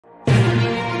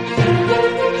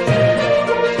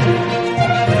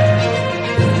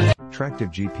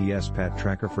Tractive GPS pet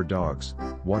tracker for dogs,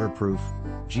 waterproof,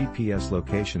 GPS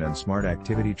location and smart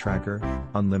activity tracker,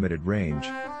 unlimited range,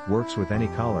 works with any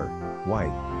color, white.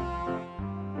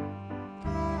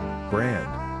 Brand: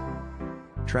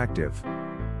 Tractive.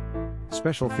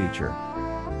 Special feature: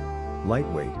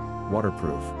 lightweight,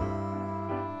 waterproof.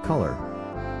 Color: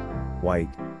 white.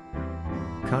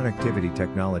 Connectivity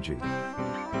technology: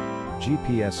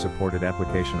 GPS supported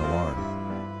application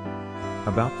alarm.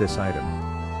 About this item: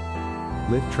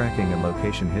 live tracking and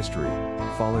location history.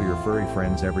 Follow your furry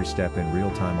friends every step in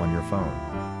real time on your phone.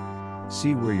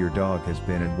 See where your dog has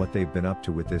been and what they've been up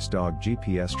to with this dog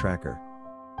GPS tracker.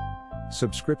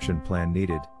 Subscription plan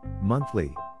needed: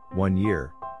 monthly, 1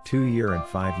 year, 2-year and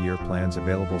 5-year plans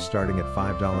available starting at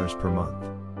 $5 per month.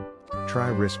 Try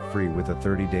risk-free with a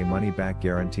 30-day money-back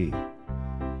guarantee.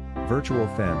 Virtual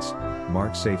fence: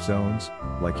 mark safe zones,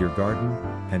 like your garden,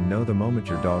 and know the moment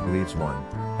your dog leaves one,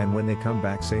 and when they come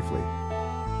back safely.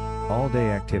 All-day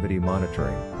activity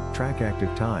monitoring: track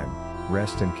active time,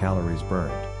 rest and calories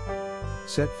burned.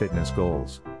 Set fitness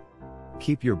goals.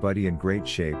 Keep your buddy in great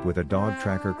shape with a dog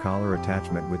tracker collar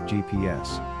attachment with GPS.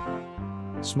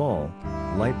 Small,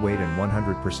 lightweight and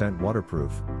 100%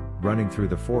 waterproof. Running through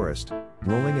the forest,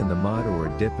 rolling in the mud or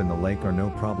a dip in the lake are no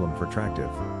problem for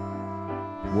Tractive.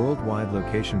 Worldwide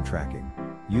location tracking.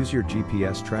 Use your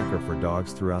GPS tracker for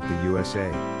dogs throughout the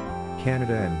USA,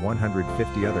 Canada and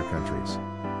 150 other countries.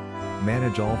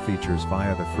 Manage all features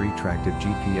via the free Tractive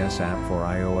GPS app for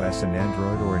iOS and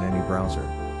Android or in any browser.